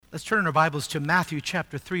Let's turn our Bibles to Matthew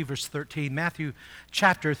chapter 3, verse 13. Matthew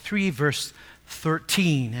chapter 3, verse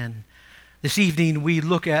 13. And this evening we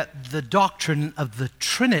look at the doctrine of the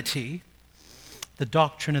Trinity. The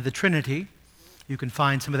doctrine of the Trinity. You can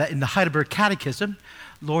find some of that in the Heidelberg Catechism,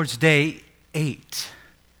 Lord's Day 8.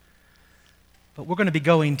 But we're going to be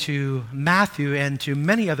going to Matthew and to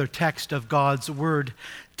many other texts of God's Word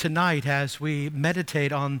tonight as we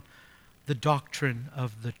meditate on the doctrine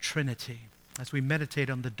of the Trinity. As we meditate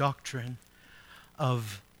on the doctrine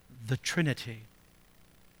of the Trinity.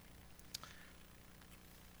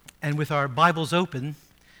 And with our Bibles open,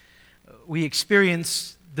 we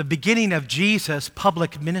experience the beginning of Jesus'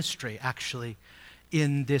 public ministry, actually,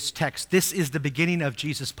 in this text. This is the beginning of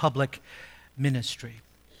Jesus' public ministry.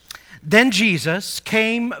 Then Jesus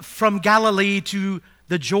came from Galilee to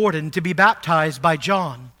the Jordan to be baptized by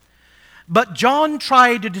John. But John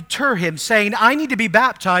tried to deter him, saying, "I need to be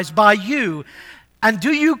baptized by you, and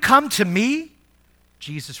do you come to me?"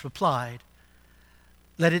 Jesus replied,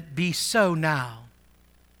 "Let it be so now.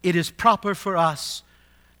 It is proper for us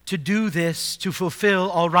to do this to fulfill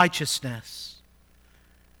all righteousness."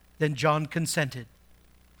 Then John consented.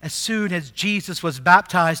 As soon as Jesus was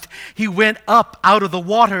baptized, he went up out of the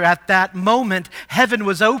water. At that moment, heaven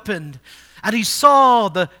was opened, and he saw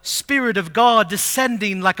the Spirit of God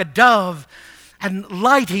descending like a dove and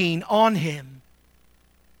lighting on him.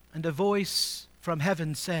 And a voice from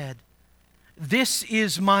heaven said, "This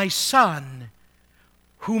is my Son,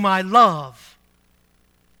 whom I love.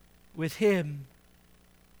 With him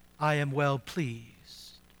I am well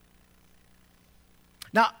pleased."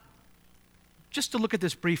 Now, just to look at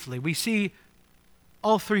this briefly, we see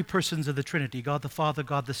all three persons of the Trinity, God the Father,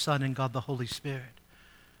 God the Son, and God the Holy Spirit.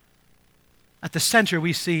 At the center,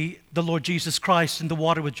 we see the Lord Jesus Christ in the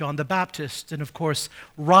water with John the Baptist. And of course,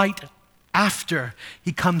 right after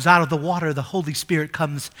he comes out of the water, the Holy Spirit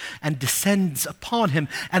comes and descends upon him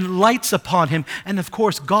and lights upon him. And of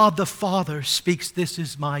course, God the Father speaks, "This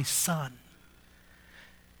is my Son,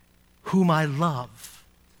 whom I love.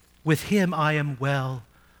 With him I am well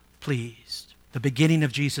pleased." The beginning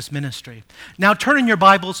of Jesus' ministry. Now turn in your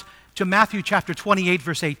Bibles to Matthew chapter 28,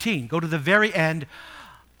 verse 18. Go to the very end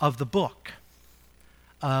of the book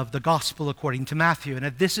of the Gospel according to Matthew. And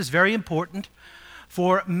this is very important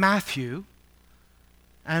for Matthew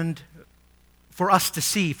and for us to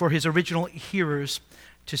see, for his original hearers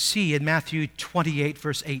to see in Matthew 28,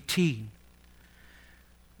 verse 18.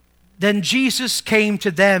 Then Jesus came to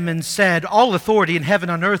them and said, "All authority in heaven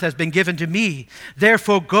and earth has been given to me.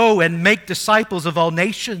 Therefore go and make disciples of all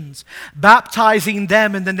nations, baptizing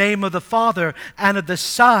them in the name of the Father and of the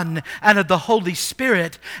Son and of the Holy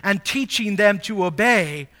Spirit, and teaching them to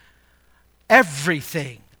obey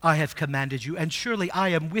everything I have commanded you. And surely I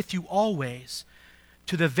am with you always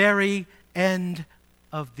to the very end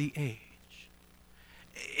of the age."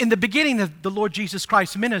 In the beginning of the Lord Jesus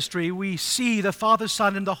Christ's ministry, we see the Father,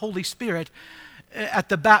 Son, and the Holy Spirit at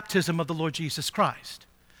the baptism of the Lord Jesus Christ.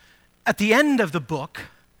 At the end of the book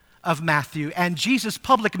of Matthew and Jesus'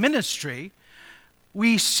 public ministry,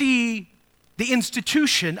 we see the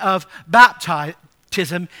institution of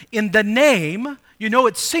baptism in the name,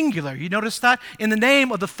 it's singular. You notice that? In the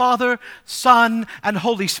name of the Father, Son, and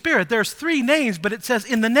Holy Spirit. There's three names, but it says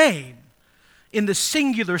in the name. In the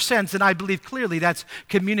singular sense, and I believe clearly that's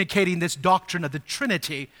communicating this doctrine of the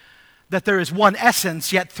Trinity, that there is one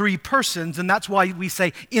essence, yet three persons, and that's why we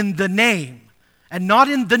say in the name, and not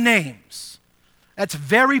in the names. That's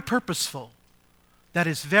very purposeful. That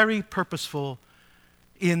is very purposeful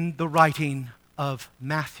in the writing of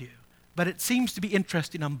Matthew. But it seems to be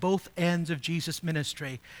interesting on both ends of Jesus'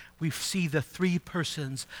 ministry, we see the three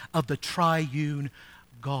persons of the triune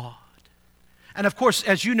God. And of course,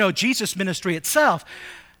 as you know, Jesus' ministry itself,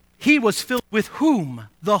 he was filled with whom?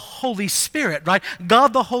 The Holy Spirit, right?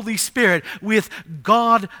 God the Holy Spirit with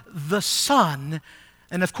God the Son,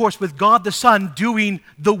 and of course with God the Son doing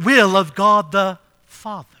the will of God the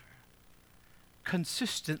Father.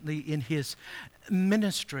 Consistently in his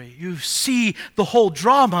ministry, you see the whole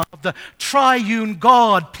drama of the triune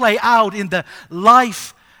God play out in the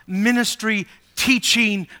life, ministry,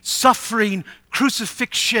 teaching, suffering,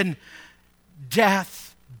 crucifixion,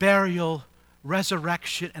 death, burial,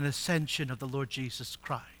 resurrection, and ascension of the Lord Jesus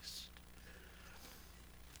Christ.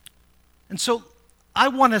 And so I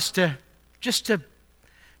want us to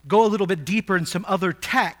go a little bit deeper in some other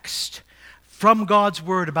text from God's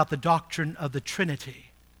Word about the doctrine of the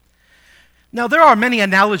Trinity. Now, there are many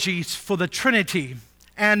analogies for the Trinity,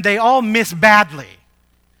 and they all miss badly.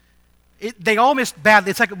 They all miss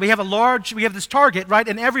badly. It's like we have this target, right?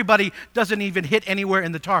 And everybody doesn't even hit anywhere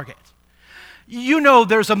in the target.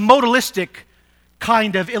 There's a modalistic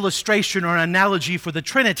kind of illustration or analogy for the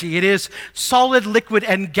Trinity. It is solid, liquid,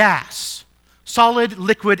 and gas. Solid,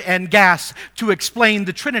 liquid, and gas to explain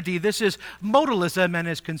the Trinity. This is modalism and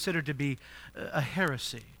is considered to be a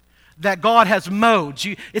heresy. That God has modes.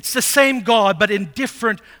 It's the same God, but in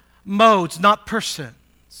different modes, not persons.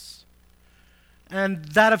 And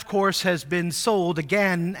that, of course, has been sold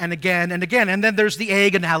again and again and again. And then there's the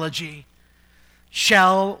egg analogy.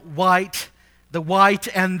 Shell, white, the white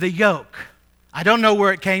and the yolk. I don't know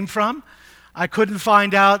where it came from. I couldn't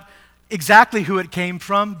find out exactly who it came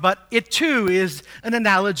from, but it too is an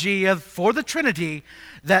analogy for the Trinity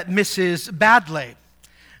that misses badly.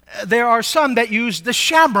 There are some that use the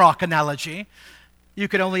shamrock analogy. You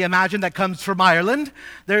can only imagine that comes from Ireland.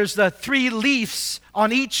 There's the 3 leaves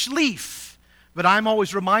on each leaf. But I'm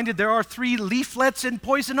always reminded there are 3 leaflets in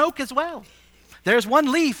poison oak as well. There's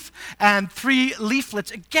 1 leaf and 3 leaflets.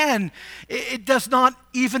 Again, it does not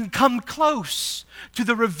even come close to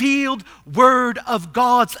the revealed Word of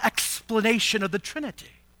God's explanation of the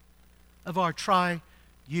Trinity, of our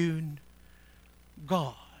triune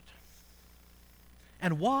God.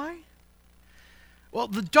 And why? Well,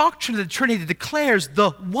 the doctrine of the Trinity declares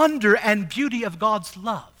the wonder and beauty of God's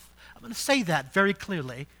love. I'm going to say that very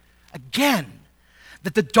clearly again.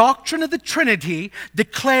 That the doctrine of the Trinity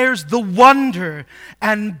declares the wonder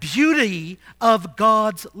and beauty of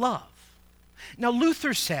God's love. Now,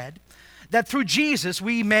 Luther said that through Jesus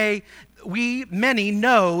we many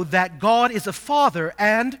know that God is a Father,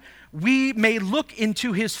 and we may look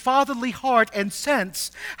into His fatherly heart and sense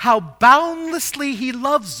how boundlessly He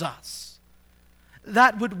loves us.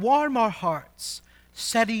 That would warm our hearts,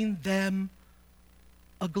 setting them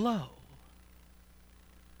aglow.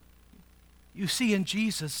 You see in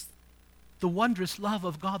Jesus the wondrous love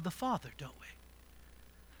of God the Father, don't we?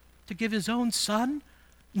 To give His own Son,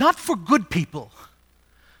 not for good people,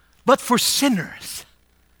 but for sinners,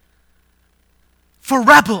 for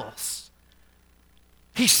rebels.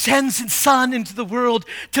 He sends His Son into the world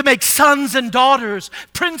to make sons and daughters,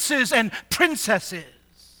 princes and princesses.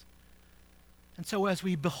 And so as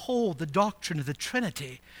we behold the doctrine of the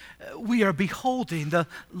Trinity, we are beholding the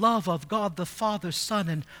love of God the Father, Son,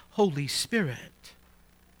 and Holy Spirit.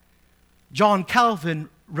 John Calvin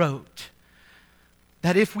wrote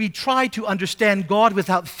that if we try to understand God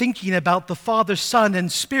without thinking about the Father, Son,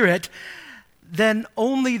 and Spirit, then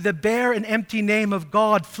only the bare and empty name of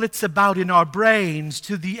God flits about in our brains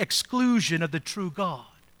to the exclusion of the true God.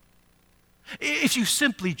 If you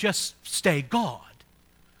simply just stay God,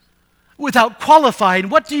 without qualifying,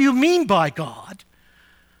 what do you mean by God?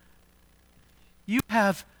 You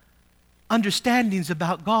have understandings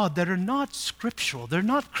about God that are not scriptural, they're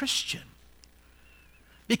not Christian.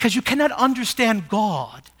 Because you cannot understand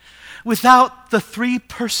God without the 3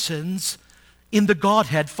 persons in the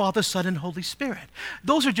Godhead, Father, Son, and Holy Spirit.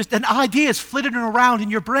 Those are just ideas flitting around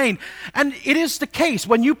in your brain. And it is the case,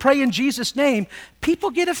 when you pray in Jesus' name,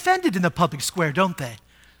 people get offended in the public square, don't they?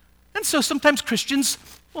 And so sometimes Christians,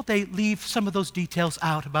 they leave some of those details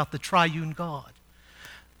out about the triune God.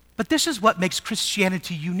 But this is what makes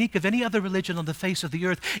Christianity unique of any other religion on the face of the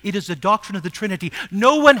earth. It is the doctrine of the Trinity.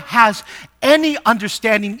 No one has any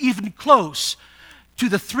understanding even close to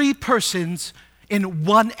the 3 persons in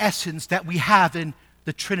one essence that we have in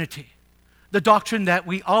the Trinity. The doctrine that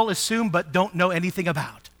we all assume but don't know anything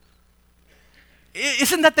about.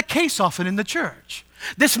 Isn't that the case often in the church?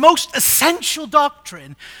 This most essential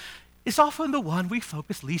doctrine is often the one we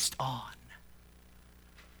focus least on.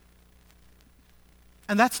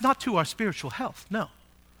 And that's not to our spiritual health, no.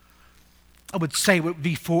 I would say it would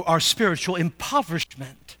be for our spiritual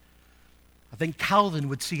impoverishment. I think Calvin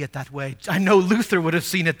would see it that way. I know Luther would have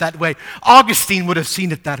seen it that way. Augustine would have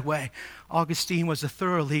seen it that way. Augustine was a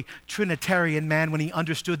thoroughly Trinitarian man when he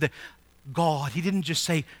understood that God, he didn't just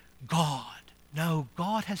say God. No,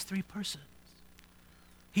 God has 3 persons.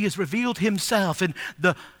 He has revealed Himself in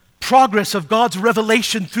the progress of God's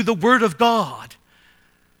revelation through the Word of God,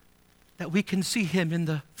 that we can see Him in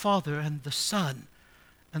the Father and the Son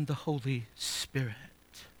and the Holy Spirit.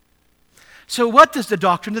 So what does the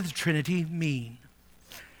doctrine of the Trinity mean?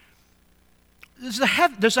 There's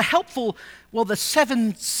a helpful, the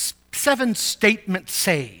seven statement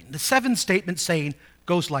saying. The 7 statement saying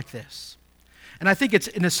goes like this. And I think it's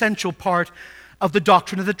an essential part of the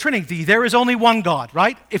doctrine of the Trinity. There is only one God,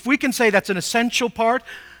 right? If we can say that's an essential part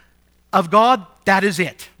of God, that is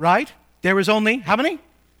it, right? There is only, how many?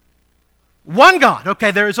 One God.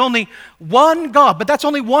 Okay, there is only one God, but that's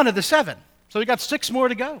only one of the 7. So we got 6 more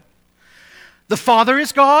to go. The Father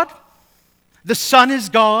is God. The Son is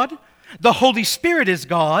God. The Holy Spirit is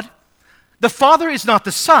God. The Father is not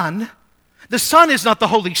the Son. The Son is not the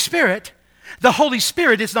Holy Spirit. The Holy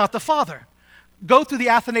Spirit is not the Father. Go through the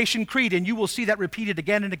Athanasian Creed and you will see that repeated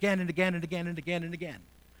again and again and again and again and again and again.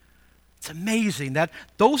 It's amazing that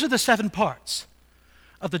those are the 7 parts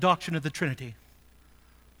of the doctrine of the Trinity.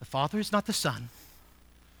 The Father is not the Son,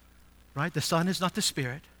 right? The Son is not the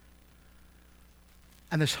Spirit.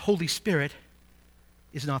 And the Holy Spirit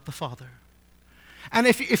is not the Father. And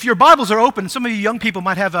if your Bibles are open, some of you young people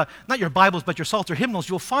might have, not your Bibles, but your Psalter hymnals,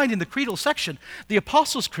 you'll find in the creedal section, the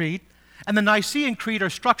Apostles' Creed and the Nicene Creed are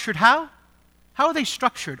structured how? How are they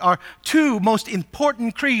structured? Are 2 most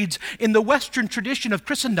important creeds in the Western tradition of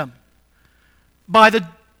Christendom by the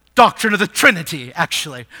doctrine of the Trinity,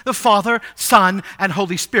 actually. The Father, Son, and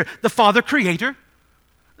Holy Spirit. The Father, Creator,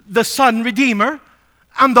 the Son, Redeemer,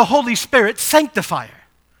 and the Holy Spirit, Sanctifier.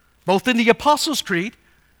 Both in the Apostles' Creed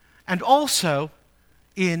and also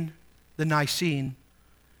in the Nicene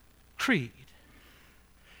Creed.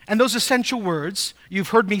 And those essential words, you've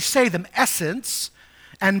heard me say them, essence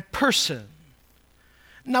and person.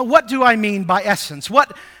 Now, what do I mean by essence?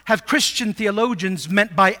 What have Christian theologians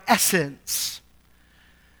meant by essence?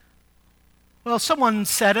 Well, someone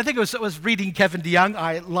said, I think I was reading Kevin DeYoung,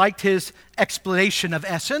 I liked his explanation of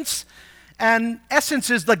essence. And essence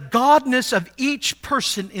is the godness of each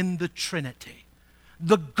person in the Trinity.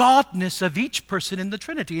 The godness of each person in the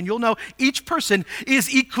Trinity. And you'll know each person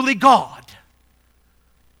is equally God.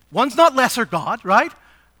 One's not lesser God, right?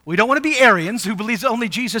 We don't want to be Arians who believe that only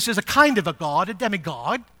Jesus is a kind of a God, a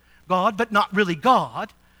demigod, God, but not really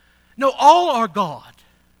God. No, all are God.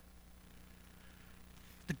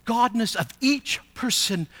 The godness of each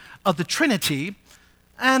person of the Trinity,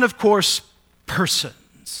 and of course,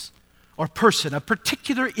 persons, or person, a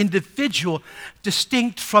particular individual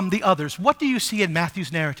distinct from the others. What do you see in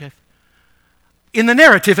Matthew's narrative? In the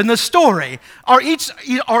narrative, in the story, are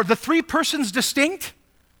the 3 persons distinct?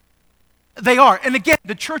 They are. And again,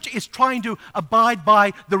 the church is trying to abide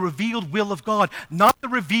by the revealed will of God, not the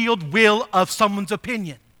revealed will of someone's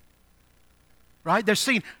opinion. Right? They're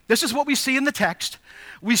seeing, this is what we see in the text.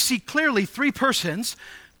 We see clearly 3 persons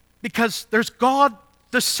because there's God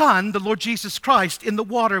the Son, the Lord Jesus Christ, in the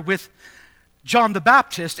water with John the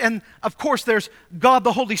Baptist. And of course, there's God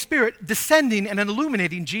the Holy Spirit descending and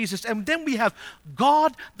illuminating Jesus. And then we have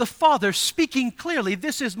God the Father speaking clearly,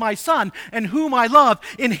 "This is my Son, and whom I love.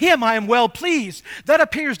 In him I am well pleased." That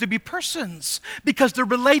appears to be persons because they're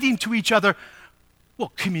relating to each other.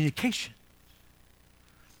 Well, communication.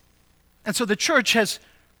 And so the church has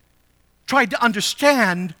tried to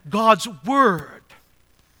understand God's Word.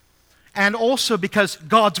 And also because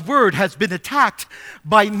God's Word has been attacked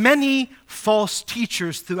by many false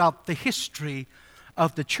teachers throughout the history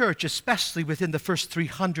of the church, especially within the first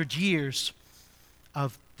 300 years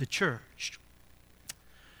of the church.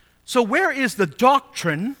 So where is the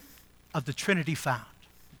doctrine of the Trinity found?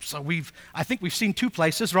 So I think we've seen 2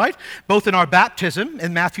 places, right? Both in our baptism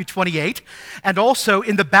in Matthew 28 and also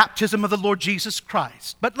in the baptism of the Lord Jesus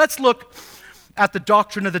Christ. But let's look at the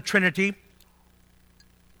doctrine of the Trinity.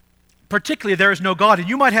 Particularly, there is no God. And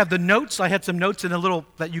you might have the notes. I had some notes in a little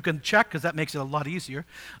that you can check because that makes it a lot easier.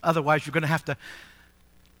 Otherwise, you're going to have to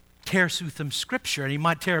tear through some scripture and you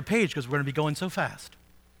might tear a page because we're going to be going so fast.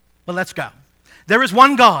 But let's go. There is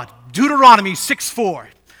one God. Deuteronomy 6:4.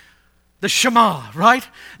 The Shema, right?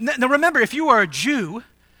 Now remember, if you are a Jew,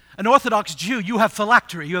 an Orthodox Jew, you have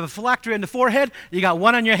phylactery. You have a phylactery on the forehead, you got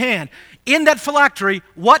one on your hand. In that phylactery,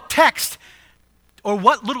 what text or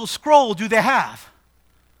what little scroll do they have?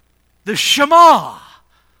 The Shema.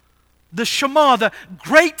 The Shema, the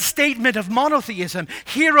great statement of monotheism.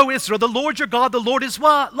 Hear, O Israel, the Lord your God, the Lord is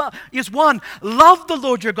one. Love the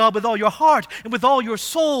Lord your God with all your heart and with all your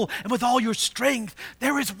soul and with all your strength.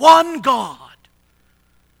 There is one God.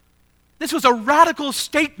 This was a radical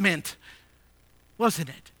statement, wasn't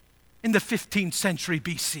it, in the 15th century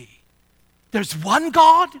BC? There's one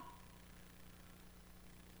God?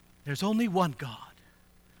 There's only one God.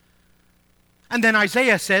 And then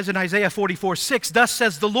Isaiah says in Isaiah 44:6, "Thus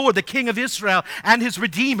says the Lord, the King of Israel and his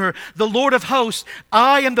Redeemer, the Lord of hosts,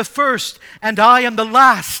 I am the first and I am the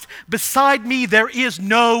last. Beside me there is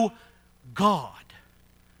no God."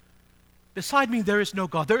 Beside me there is no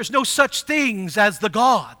God. There is no such things as the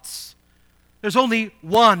gods. There's only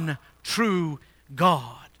one true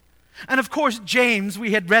God. And of course, James,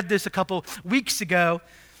 we had read this a couple weeks ago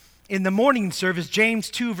in the morning service.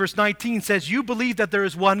 James 2 verse 19 says, "You believe that there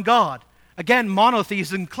is one God." Again,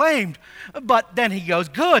 monotheism claimed. But then he goes,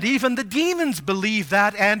 good, even the demons believe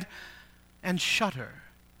that and shudder.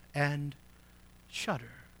 And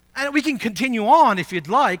shudder. And we can continue on if you'd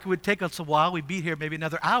like. It would take us a while. We'd be here maybe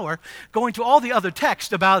another hour going to all the other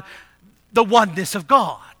texts about the oneness of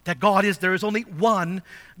God, that there is only one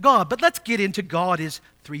God. But let's get into God is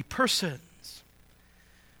three persons.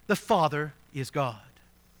 The Father is God.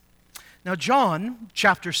 Now, John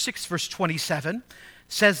chapter 6, verse 27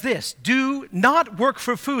 says this, "Do not work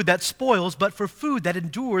for food that spoils, but for food that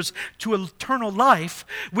endures to eternal life,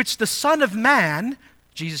 which the Son of Man,"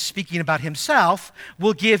 Jesus speaking about himself,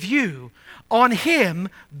 "will give you. On him,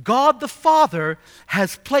 God the Father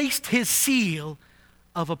has placed his seal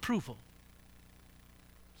of approval."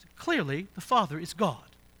 So clearly, the Father is God.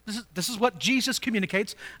 This is what Jesus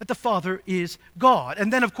communicates, that the Father is God.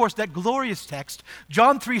 And then, of course, that glorious text,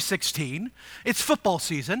 John 3:16, it's football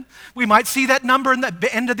season. We might see that number in the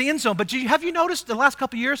end of the end zone. But have you noticed the last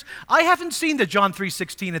couple of years, I haven't seen the John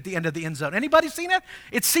 3:16 at the end of the end zone. Anybody seen it?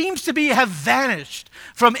 It seems to have vanished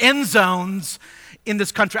from end zones in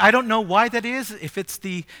this country. I don't know why that is. If it's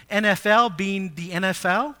the NFL being the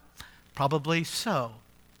NFL, probably so.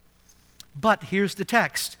 But here's the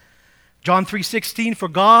text. John 3:16, "For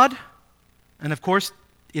God," and of course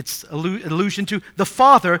it's allusion to the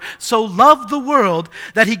Father, "so loved the world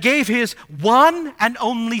that he gave his one and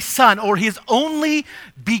only Son," or his only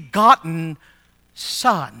begotten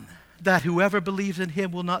Son, "that whoever believes in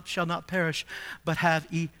him shall not perish, but have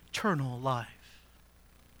eternal life."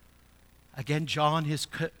 Again, John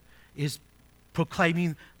is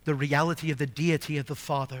proclaiming the reality of the deity of the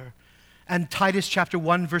Father. And Titus chapter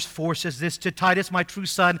 1 verse 4 says this, "To Titus, my true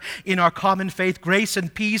son, in our common faith, grace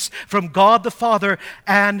and peace from God the Father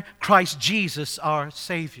and Christ Jesus our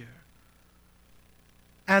Savior."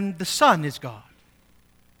 And the Son is God.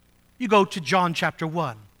 You go to John chapter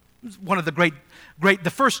 1. One of the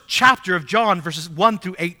the first chapter of John, verses 1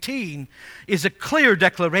 through 18, is a clear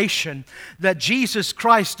declaration that Jesus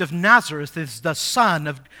Christ of Nazareth is the Son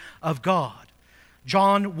of God.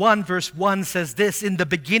 John 1 verse 1 says this, "In the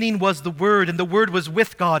beginning was the Word, and the Word was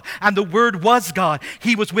with God, and the Word was God.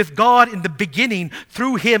 He was with God in the beginning.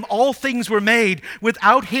 Through him all things were made.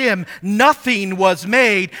 Without him nothing was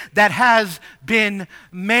made that has been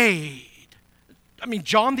made." I mean,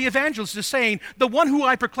 John the evangelist is saying, the one who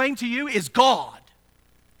I proclaim to you is God.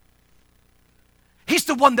 He's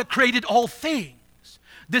the one that created all things.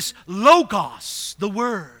 This Logos, the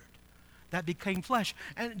Word, that became flesh.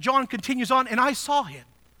 And John continues on, "And I saw him.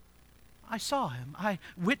 I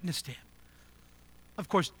witnessed him." Of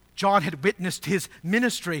course, John had witnessed his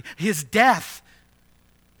ministry, his death,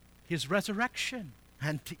 his resurrection,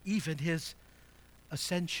 and even his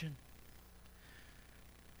ascension.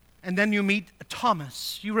 And then you meet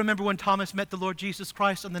Thomas. You remember when Thomas met the Lord Jesus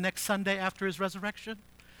Christ on the next Sunday after his resurrection?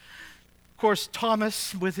 Of course,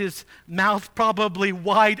 Thomas, with his mouth probably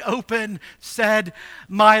wide open, said,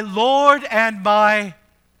 "My Lord and my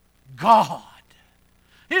God."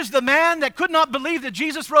 Here's the man that could not believe that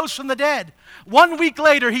Jesus rose from the dead. 1 week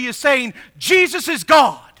later, he is saying, "Jesus is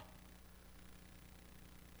God."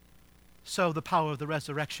 So the power of the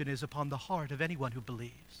resurrection is upon the heart of anyone who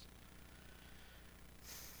believes.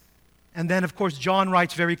 And then, of course, John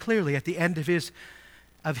writes very clearly at the end of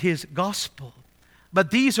his gospel,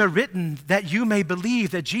 "But these are written that you may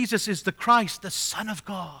believe that Jesus is the Christ, the Son of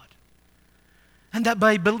God, and that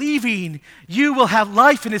by believing you will have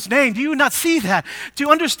life in his name." Do you not see that?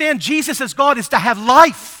 To understand Jesus as God is to have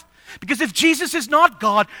life. Because if Jesus is not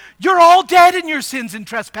God, you're all dead in your sins and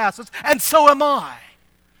trespasses, and so am I.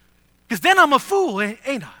 Because then I'm a fool,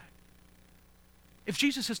 ain't I? If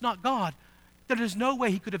Jesus is not God, then there's no way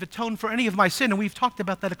he could have atoned for any of my sin, and we've talked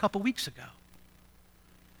about that a couple weeks ago.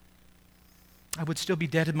 I would still be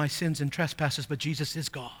dead in my sins and trespasses, but Jesus is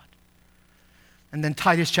God. And then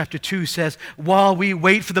Titus chapter 2 says, "While we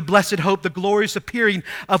wait for the blessed hope, the glorious appearing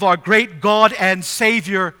of our great God and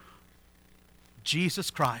Savior, Jesus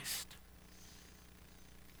Christ."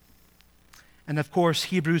 And of course,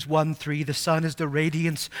 Hebrews 1:3, "The Son is the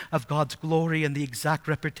radiance of God's glory and the exact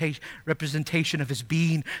representation of his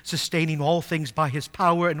being, sustaining all things by his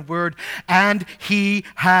power and word. And he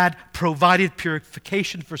had provided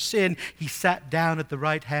purification for sin. He sat down at the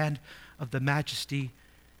right hand of the Majesty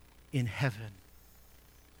in heaven."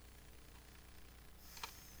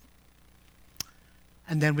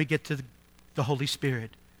 And then we get to the Holy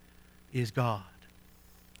Spirit is God.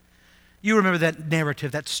 You remember that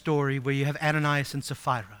narrative, that story where you have Ananias and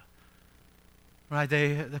Sapphira, right?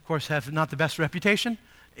 They, of course, have not the best reputation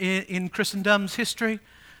in Christendom's history,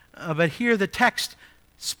 but here the text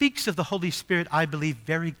speaks of the Holy Spirit, I believe,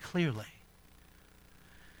 very clearly.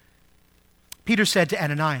 Peter said to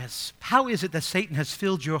Ananias, "How is it that Satan has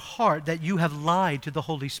filled your heart that you have lied to the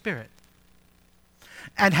Holy Spirit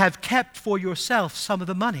and have kept for yourself some of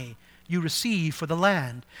the money you received for the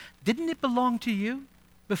land? Didn't it belong to you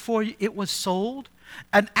before it was sold?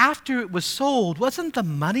 And after it was sold, wasn't the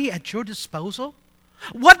money at your disposal?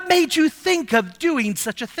 What made you think of doing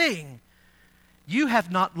such a thing? You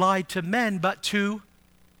have not lied to men, but to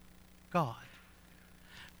God.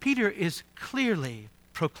 Peter is clearly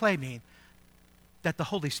proclaiming that the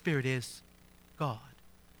Holy Spirit is God.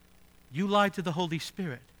 You lied to the Holy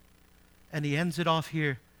Spirit. And he ends it off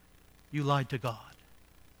here, you lied to God.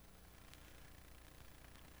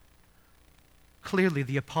 Clearly,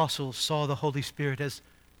 the apostles saw the Holy Spirit as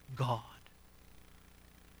God.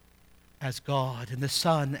 As God, and the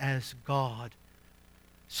Son as God.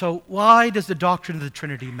 So why does the doctrine of the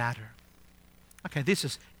Trinity matter? Okay, this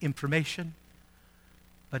is information.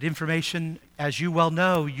 But information, as you well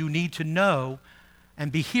know, you need to know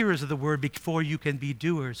and be hearers of the word before you can be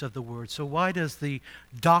doers of the word. So why does the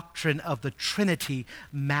doctrine of the Trinity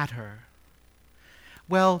matter?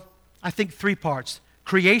 Well, I think three parts.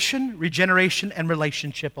 Creation, regeneration, and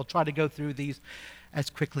relationship. I'll try to go through these as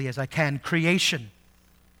quickly as I can. Creation.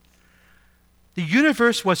 The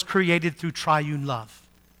universe was created through triune love.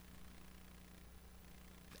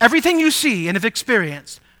 Everything you see and have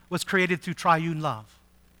experienced was created through triune love.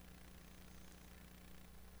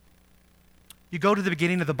 You go to the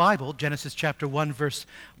beginning of the Bible, Genesis chapter 1,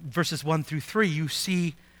 verses 1 through 3, you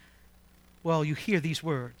hear these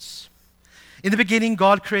words. In the beginning,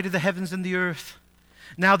 God created the heavens and the earth.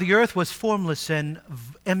 Now the earth was formless and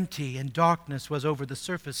empty, and darkness was over the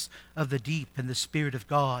surface of the deep, and the Spirit of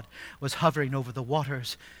God was hovering over the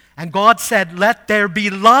waters. And God said, "Let there be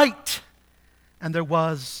light." And there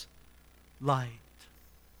was light.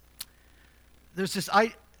 There's this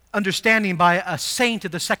understanding by a saint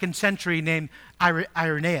of the 2nd century named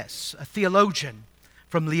Irenaeus, a theologian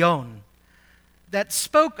from Lyon, that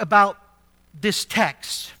spoke about this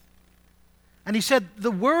text. And he said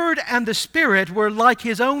the Word and the Spirit were like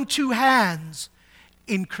his own two hands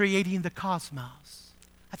in creating the cosmos.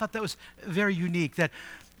 I thought that was very unique, that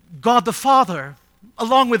God the Father,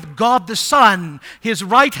 along with God the Son, his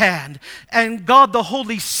right hand, and God the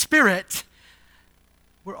Holy Spirit,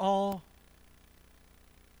 were all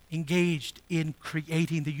engaged in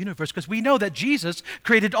creating the universe. Because we know that Jesus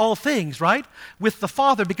created all things, right? With the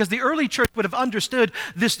Father, because the early church would have understood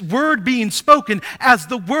this word being spoken as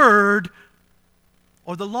the Word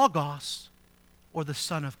or the Logos or the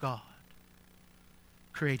Son of God,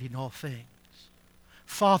 creating all things.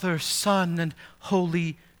 Father, Son, and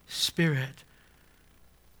Holy Spirit.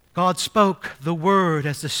 God spoke the Word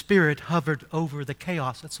as the Spirit hovered over the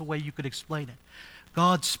chaos. That's the way you could explain it.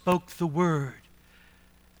 God spoke the Word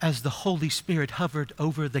as the Holy Spirit hovered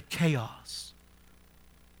over the chaos.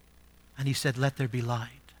 And he said, "Let there be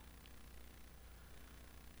light."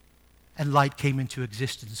 And light came into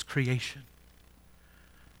existence, creation.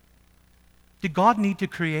 Did God need to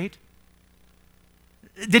create?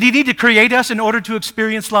 Did he need to create us in order to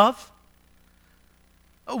experience love?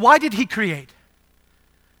 Why did he create?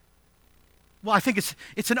 Well, I think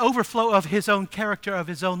it's an overflow of his own character, of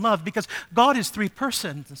his own love, because God is three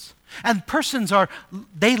persons, and persons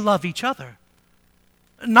they love each other.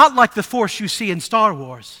 Not like the Force you see in Star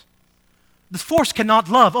Wars. The Force cannot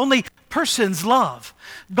love, only persons love.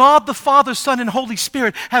 God, the Father, Son, and Holy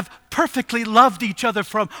Spirit have perfectly loved each other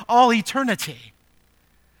from all eternity.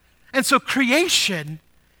 And so creation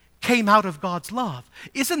came out of God's love.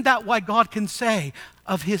 Isn't that why God can say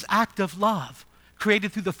of his act of love,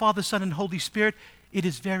 created through the Father, Son, and Holy Spirit, it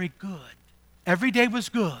is very good. Every day was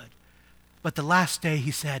good, but the last day,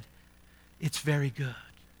 he said, it's very good.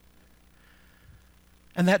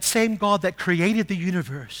 And that same God that created the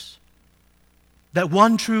universe, that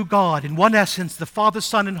one true God, in one essence, the Father,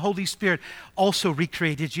 Son, and Holy Spirit, also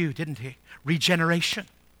recreated you, didn't he? Regeneration.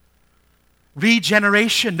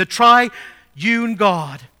 Regeneration, the triune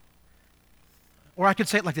God. Or I could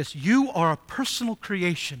say it like this: you are a personal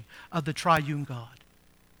creation of the triune God.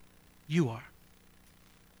 You are.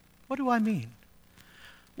 What do I mean?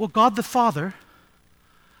 Well, God the Father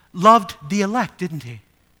loved the elect, didn't he?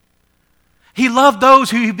 He loved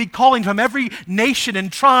those who he'd be calling from every nation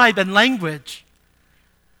and tribe and language.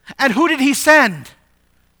 And who did he send?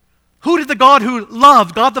 Who did the God who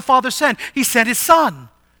loved, God the Father, send? He sent his Son.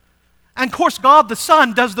 And of course, God the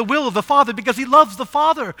Son does the will of the Father because he loves the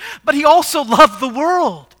Father. But he also loved the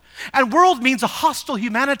world. And world means a hostile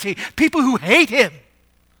humanity, people who hate him.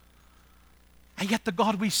 And yet the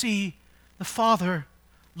God we see, the Father,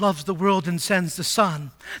 loves the world and sends the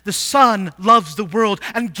Son. The Son loves the world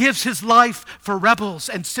and gives his life for rebels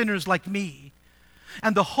and sinners like me.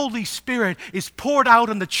 And the Holy Spirit is poured out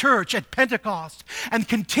on the church at Pentecost and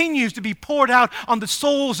continues to be poured out on the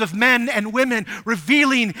souls of men and women,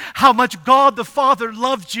 revealing how much God the Father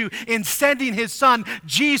loved you in sending His Son,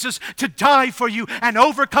 Jesus, to die for you and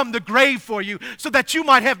overcome the grave for you so that you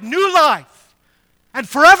might have new life and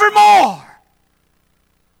forevermore.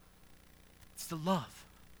 It's the love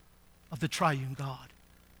of the triune God.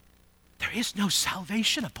 There is no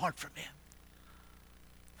salvation apart from Him.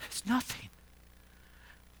 There's nothing.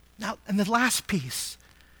 Now, and the last piece,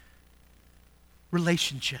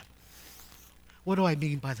 relationship. What do I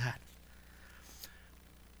mean by that?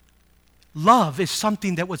 Love is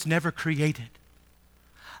something that was never created.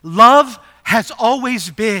 Love has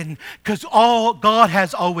always been because all God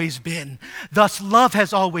has always been. Thus, love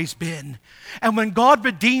has always been. And when God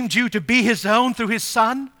redeemed you to be His own through His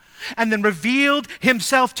Son, and then revealed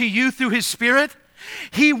Himself to you through His Spirit,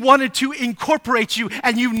 He wanted to incorporate you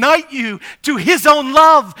and unite you to His own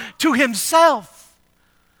love, to Himself,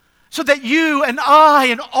 so that you and I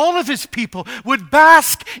and all of His people would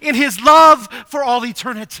bask in His love for all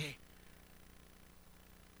eternity.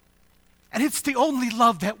 And it's the only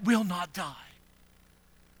love that will not die.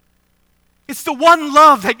 It's the one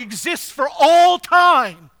love that exists for all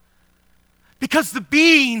time. Because the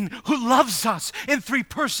being who loves us in three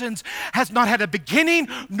persons has not had a beginning,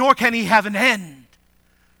 nor can He have an end.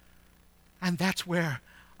 And that's where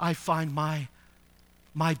I find my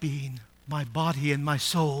being, my body and my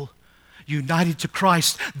soul united to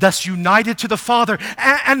Christ, thus united to the Father,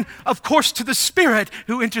 and of course to the Spirit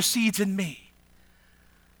who intercedes in me.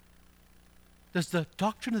 Does the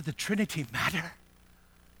doctrine of the Trinity matter?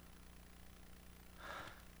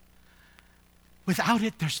 Without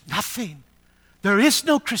it, there's nothing. There is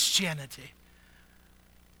no Christianity.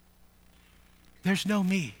 There's no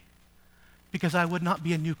me, because I would not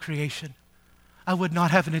be a new creation. I would not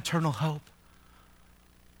have an eternal hope.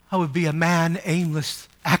 I would be a man aimless.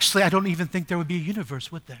 Actually, I don't even think there would be a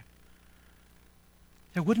universe, would there?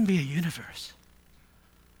 There wouldn't be a universe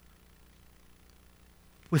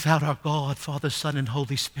without our God, Father, Son, and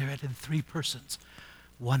Holy Spirit in three persons,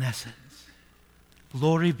 one essence.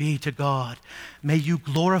 Glory be to God. May you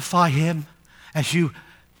glorify Him as you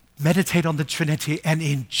meditate on the Trinity and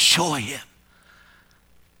enjoy Him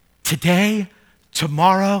today,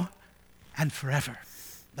 tomorrow, and forever.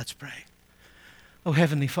 Let's pray. Oh,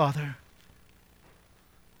 Heavenly Father,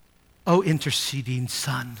 oh, interceding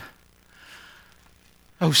Son,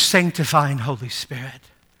 oh, sanctifying Holy Spirit,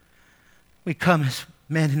 we come as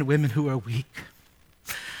men and women who are weak.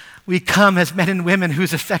 We come as men and women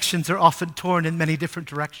whose affections are often torn in many different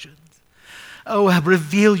directions. Oh,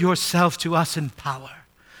 reveal yourself to us in power,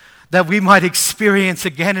 that we might experience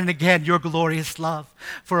again and again your glorious love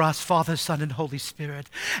for us, Father, Son, and Holy Spirit,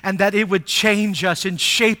 and that it would change us and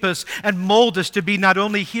shape us and mold us to be not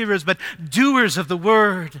only hearers but doers of the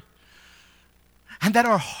word, and that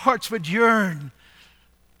our hearts would yearn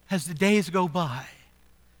as the days go by,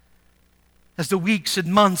 as the weeks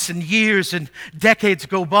and months and years and decades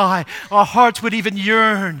go by. Our hearts would even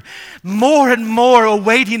yearn more and more,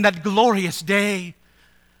 awaiting that glorious day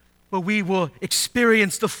where we will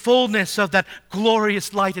experience the fullness of that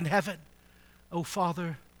glorious light in heaven. Oh,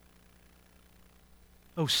 Father,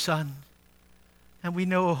 oh, Son, and we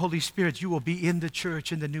know, oh, Holy Spirit, you will be in the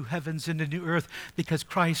church in the new heavens and the new earth because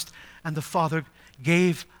Christ and the Father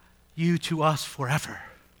gave you to us forever.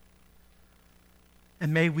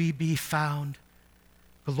 And may we be found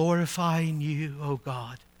glorifying you, O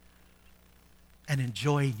God, and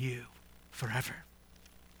enjoying you forever.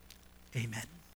 Amen.